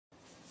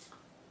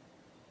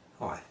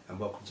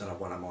welcome to another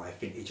one of my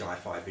vintage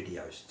hi-fi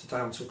videos. Today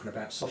I'm talking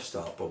about soft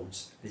start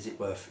boards. Is it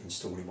worth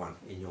installing one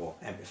in your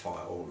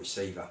amplifier or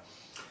receiver?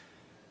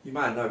 You may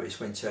have noticed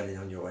when turning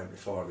on your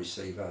amplifier or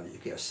receiver that you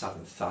get a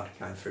sudden thud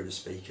going through the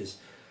speakers,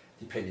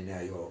 depending how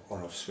your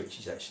on-off switch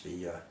is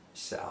actually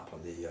set up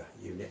on the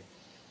unit.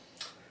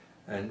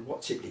 And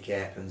what typically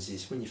happens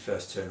is when you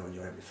first turn on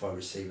your amplifier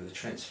receiver, the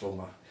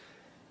transformer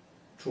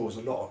draws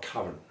a lot of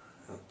current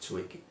to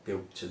it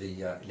built to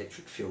the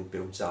electric field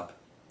builds up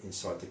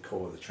inside the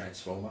core of the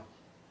transformer.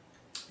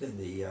 Then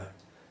the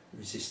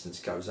resistance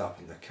goes up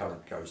and the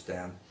current goes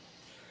down,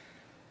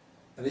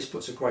 and this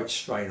puts a great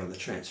strain on the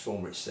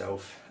transformer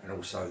itself, and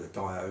also the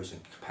diodes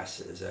and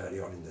capacitors early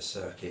on in the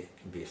circuit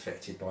can be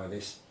affected by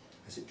this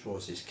as it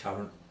draws this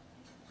current.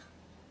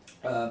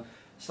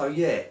 So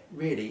yeah,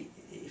 really,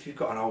 if you've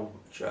got an old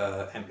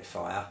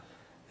amplifier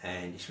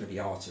and it's going to be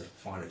hard to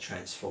find a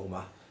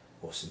transformer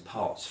or some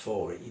parts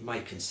for it, you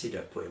may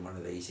consider putting one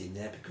of these in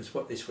there, because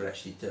what this will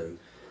actually do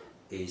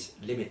is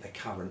limit the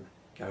current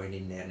going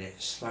in there and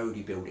it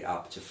slowly build it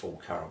up to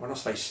full current. When I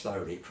say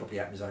slowly, it probably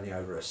happens only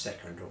over a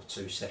second or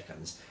 2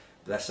 seconds,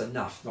 but that's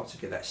enough not to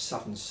get that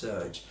sudden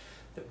surge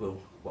that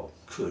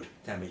could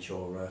damage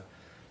your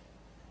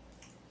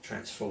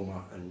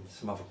transformer and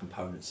some other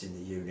components in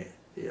the unit.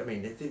 I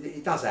mean,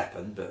 it does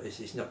happen, but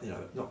it's not,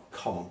 not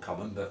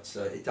common, but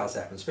it does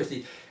happen,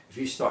 especially if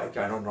you started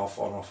going on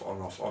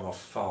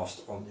off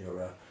fast on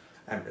your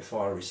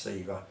amplifier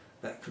receiver.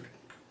 That could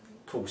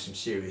cause some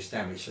serious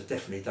damage, so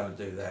definitely don't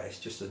do that. It's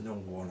just a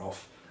normal on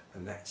off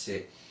and that's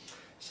it.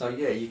 So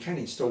yeah, you can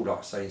install, like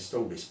I say,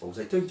 install these boards.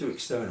 They do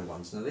external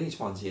ones. Now these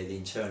ones here, the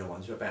internal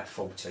ones, are about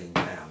 £14,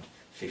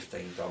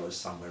 $15,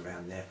 somewhere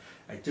around there.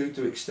 They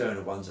do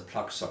external ones, a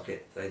plug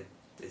socket. There's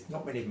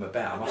not many of them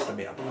about, I must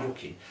admit. I've been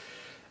looking.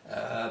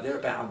 They're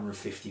about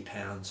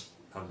 £150,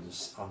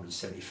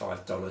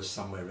 $175,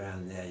 somewhere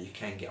around there. You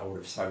can get hold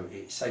of, so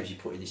it saves you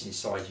putting this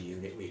inside your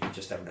unit where you can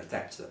just have an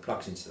adapter that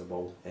plugs into the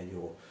wall, then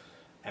your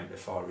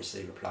amplifier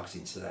receiver plugs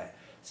into that.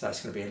 So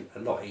it's going to be a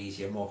lot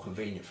easier, more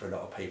convenient for a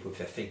lot of people if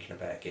they're thinking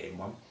about getting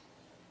one.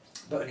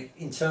 But an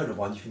internal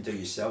one you can do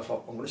yourself.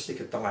 I'm going to stick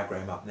a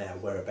diagram up now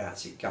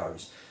whereabouts it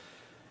goes,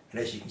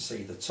 and as you can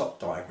see, the top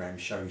diagram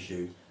shows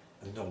you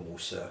a normal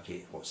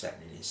circuit, what's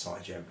happening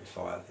inside your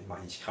amplifier. The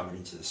mains coming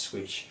into the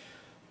switch,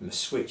 from the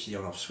switch, the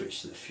on-off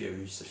switch to the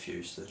fuse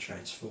to the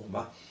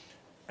transformer,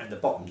 and the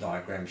bottom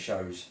diagram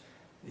shows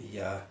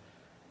the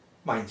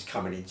mains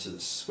coming into the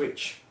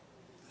switch.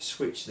 The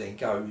switch then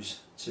goes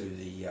to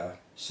the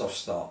soft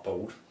start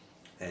board,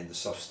 and the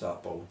soft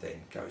start board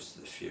then goes to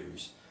the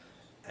fuse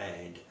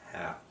and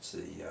out to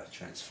the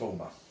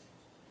transformer.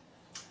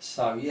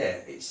 So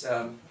yeah, it's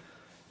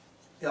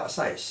like I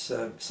say, it's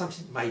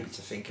something maybe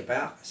to think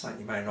about, something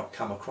you may not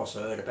come across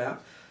or heard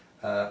about.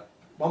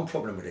 One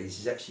problem with these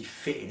is actually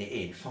fitting it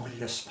in,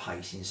 finding a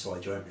space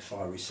inside your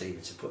amplifier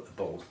receiver to put the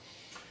board.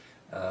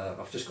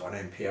 I've just got an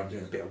amp here I'm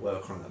doing a bit of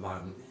work on at the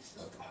moment.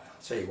 I'll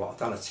tell you what, I've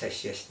done a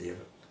test yesterday of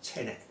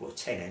 10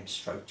 amp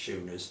stroke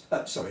tuners,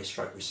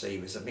 stroke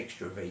receivers, a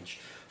mixture of each.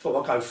 Thought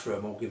I'll go through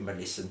them all, give them a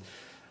listen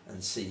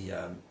and see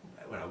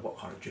what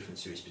kind of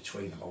difference there is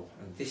between them all.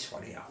 And this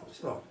one here,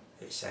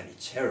 it sounded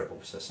terrible,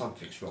 so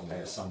something's wrong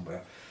there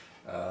somewhere.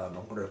 I'm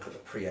going to look at the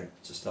preamp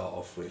to start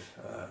off with.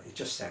 It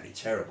just sounded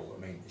terrible. I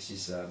mean, this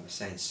is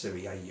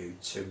Sansui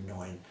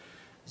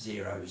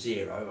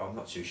AU2900. I'm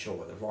not too sure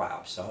what the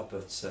write-ups are,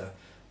 but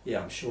yeah,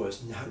 I'm sure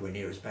it's nowhere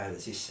near as bad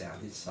as this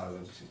sounded. So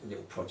it's a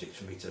little project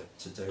for me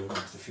to do,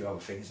 amongst a few other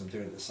things I'm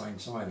doing at the same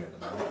time at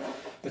the moment.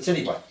 But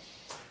anyway,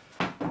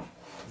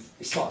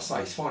 it's like I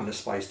say, it's finding a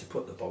space to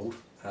put the board.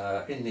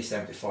 In this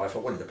amplifier, if I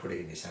wanted to put it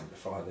in this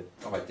amplifier, the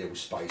ideal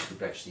space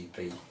would actually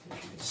be,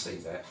 if you can see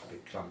that, a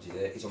bit clumsy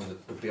there,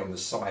 would be on the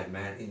side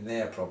mount. In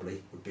there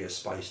probably would be a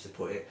space to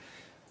put it.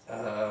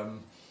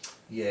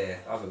 Yeah,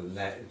 other than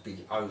that, it'd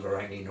be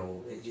overhanging,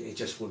 or it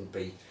just wouldn't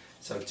be.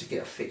 So to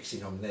get a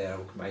fixing on there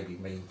would maybe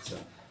mean to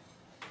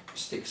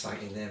stick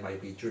something in there,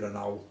 maybe drill an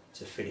hole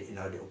to fit it in,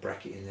 a little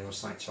bracket in there or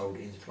something to hold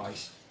it into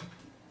place.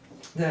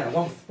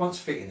 Now, once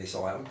fitting this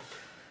item,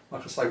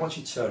 like I say, once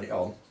you turn it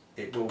on,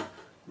 it will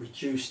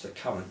reduce the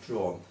current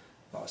drawn,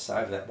 like I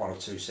say, over that 1 or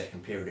 2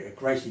 second period. It will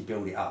gradually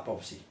build it up,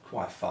 obviously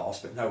quite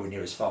fast, but nowhere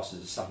near as fast as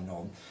a sudden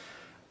on,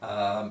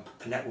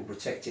 and that will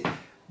protect it.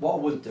 What I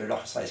wouldn't do,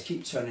 like I say, is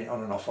keep turning it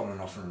on and off,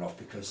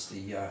 because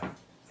the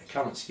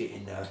current's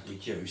getting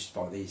reduced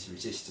by these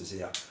resistors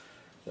here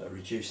that are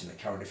reducing the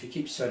current. If you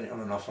keep turning it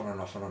on and off,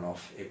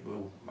 it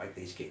will make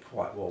these get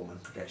quite warm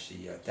and could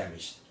actually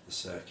damage the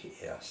circuit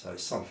here. So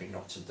it's something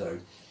not to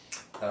do.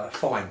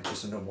 Fine,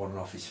 just a normal on and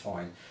off is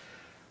fine.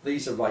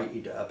 These are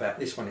rated at about,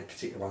 this one in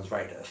particular one's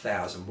rated at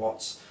 1000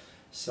 watts.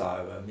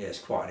 So yeah, it's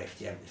quite an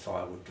hefty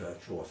amplifier, would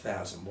draw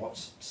 1000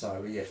 watts.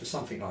 So yeah, for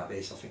something like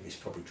this, I think this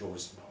probably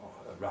draws,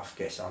 a rough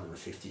guess,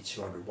 150,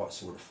 200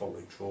 watts, I would have thought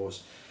it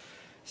draws.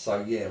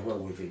 So yeah, well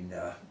within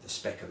the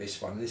spec of this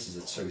one. This is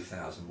a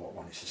 2000 watt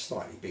one. It's a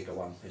slightly bigger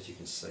one, as you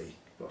can see.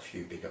 Got a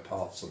few bigger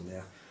parts on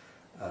there.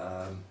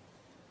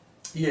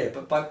 Yeah,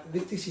 but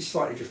this is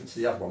slightly different to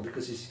the other one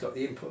because this has got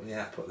the input and the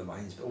output of the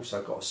mains, but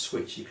also got a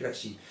switch. You could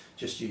actually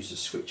just use the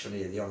switch on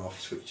here, the on-off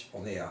switch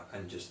on here,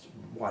 and just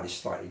wire is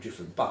slightly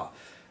different. But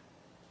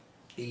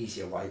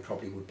easier way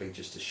probably would be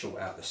just to short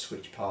out the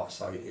switch part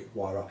so it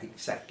wire up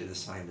exactly the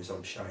same as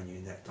I'm showing you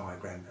in that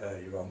diagram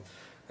earlier on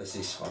as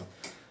this one.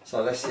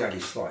 So that's the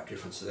only slight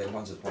difference to them.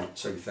 One's a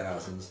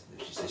 2000,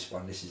 which is this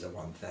one, this is a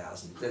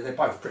 1000. They're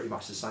both pretty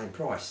much the same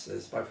price.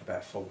 There's both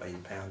about £14,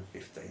 $15,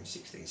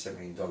 $16,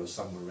 $17,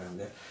 somewhere around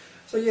there.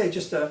 So yeah,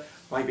 just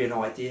maybe an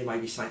idea,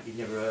 maybe something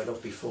you've never heard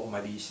of before,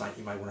 maybe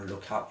something you may want to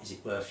look up. Is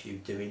it worth you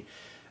doing?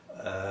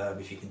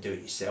 If you can do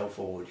it yourself,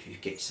 or if you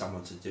get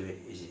someone to do it,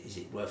 is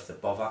it worth the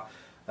bother?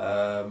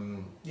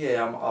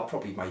 Yeah, I'll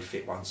probably may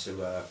fit one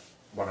to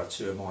one or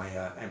two of my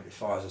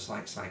amplifiers or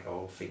something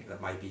I'll think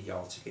that maybe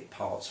I'll to get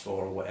parts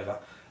for or whatever,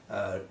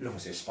 as long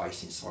as there's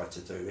space inside to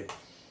do it.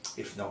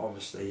 If not,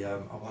 obviously I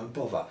won't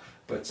bother.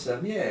 But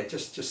yeah,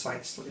 just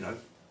something, you know,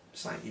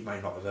 something you may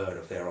not have heard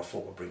of there. I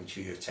thought I'd bring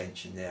to your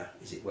attention there.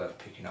 Is it worth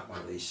picking up one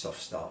of these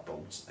soft start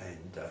boards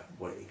and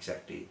what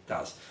exactly it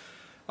does?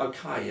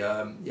 Okay,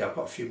 yeah, I've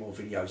got a few more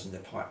videos in the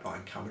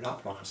pipeline coming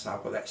up. Like I say,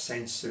 I've got that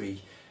Sensui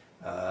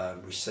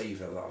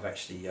receiver that I've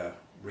actually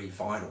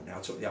re-vinyl now.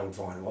 I took the old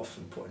vinyl off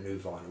and put a new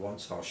vinyl on,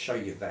 so I'll show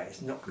you that.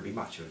 It's not going to be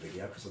much of a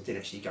video because I didn't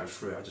actually go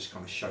through it. I just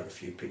kind of showed a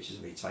few pictures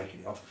of me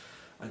taking it off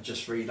and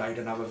just relaid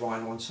another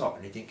vinyl on top,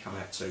 and it didn't come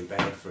out too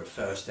bad for a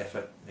first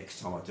effort.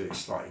 Next time I do it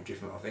slightly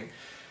different, I think.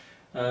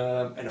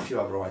 And a few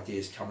other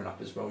ideas coming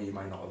up as well you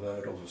may not have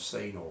heard of or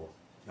seen, or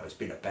you know, it's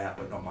been about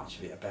but not much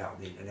of it about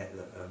on the internet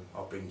that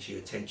I'll bring to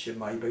your attention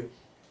maybe.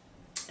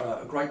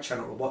 A great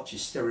channel to watch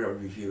is Stereo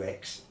Review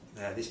X.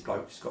 Now this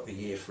bloke's got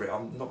the ear for it.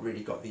 I've not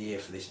really got the ear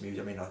for this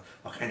music. I mean,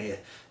 I can hear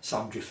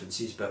some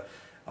differences, but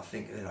I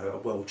think, you know, a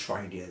well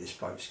trained ear this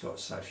bloke's got.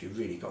 So if you've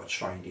really got a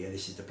trained ear,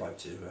 this is the bloke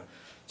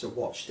to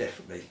watch.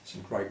 Definitely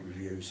some great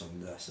reviews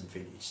on some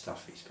vintage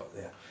stuff he's got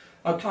there.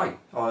 Okay,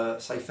 I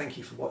say thank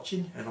you for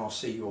watching, and I'll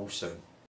see you all soon.